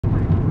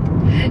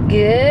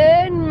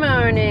Good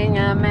morning,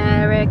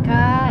 America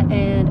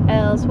and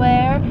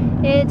elsewhere.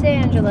 It's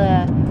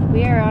Angela.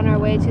 We are on our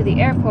way to the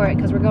airport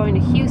because we're going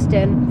to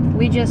Houston.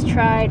 We just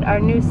tried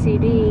our new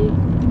CD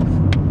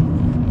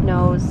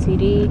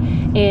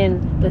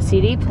in the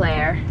CD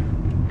player,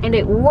 and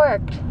it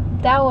worked.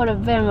 That would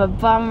have been a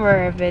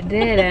bummer if it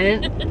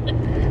didn't.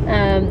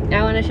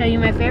 I want to show you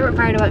my favorite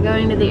part about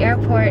going to the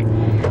airport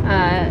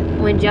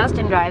when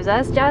Justin drives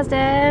us.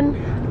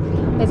 Justin!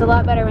 It's a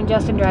lot better when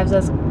Justin drives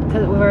us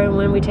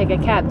when we take a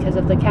cab, because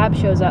if the cab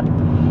shows up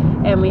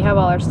and we have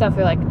all our stuff,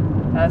 we're like,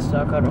 that's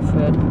not gonna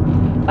fit.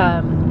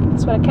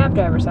 That's what a cab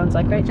driver sounds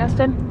like, right,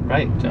 Justin?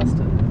 Right,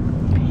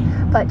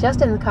 Justin. But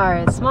Justin's car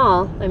is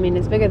small. I mean,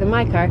 it's bigger than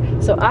my car,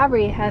 so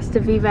Aubrey has to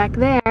be back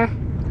there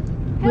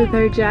with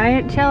her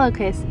giant cello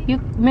case. You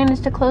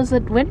managed to close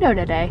the window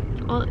today.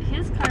 Well,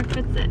 his car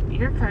fits it.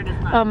 Your car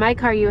does not. Oh, in my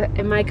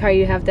car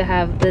you have to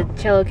have the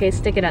cello case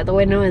sticking out the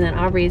window and then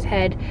Aubrey's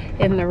head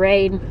in the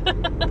rain.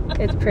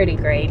 It's pretty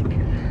great.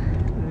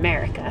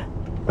 America.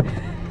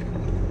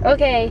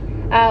 Okay,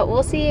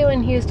 we'll see you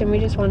in Houston. We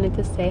just wanted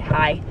to say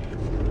hi.